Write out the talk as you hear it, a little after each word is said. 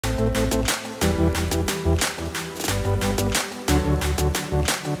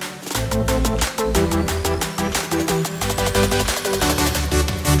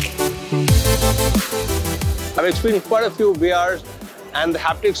I've experienced quite a few VRs, and the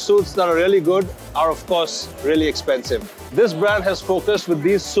haptic suits that are really good are of course really expensive. This brand has focused with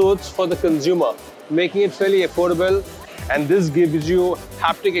these suits for the consumer, making it fairly affordable, and this gives you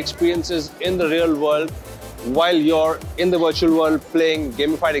haptic experiences in the real world while you're in the virtual world playing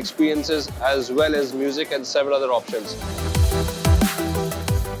gamified experiences as well as music and several other options.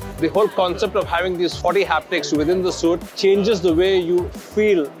 The whole concept of having these 40 haptics within the suit changes the way you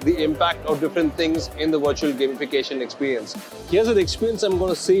feel the impact of different things in the virtual gamification experience. Here's an experience I'm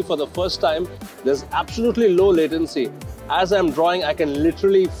going to see for the first time. There's absolutely low latency. As I'm drawing, I can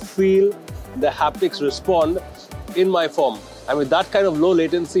literally feel the haptics respond in my form. And with that kind of low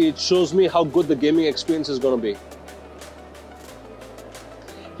latency, it shows me how good the gaming experience is going to be.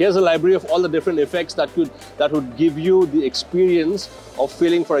 Here's a library of all the different effects that would give you the experience of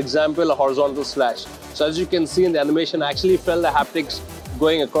feeling, for example, a horizontal slash. So as you can see in the animation, I actually felt the haptics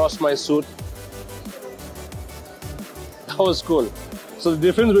going across my suit. That was cool. So the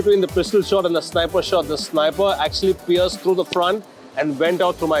difference between the pistol shot and the sniper actually pierced through the front and went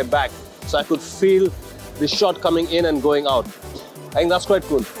out through my back. So I could feel the shot coming in and going out. I think that's quite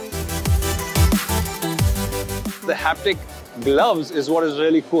cool. The haptic gloves is what is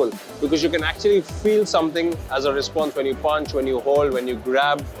really cool, because you can actually feel something as a response when you punch, when you hold, when you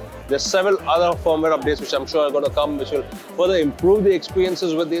grab. There's several other firmware updates which I'm sure are going to come, which will further improve the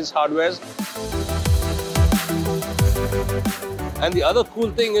experiences with these hardwares. And the other cool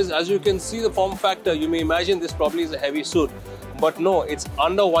thing is, as you can see the form factor, you may imagine this probably is a heavy suit, but no, it's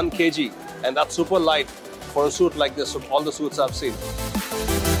under 1 kg, and that's super light for a suit like this, all the suits I've seen.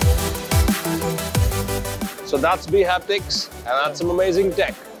 So that's B Haptics, and that's some amazing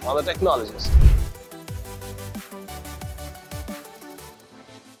tech on the Technologist.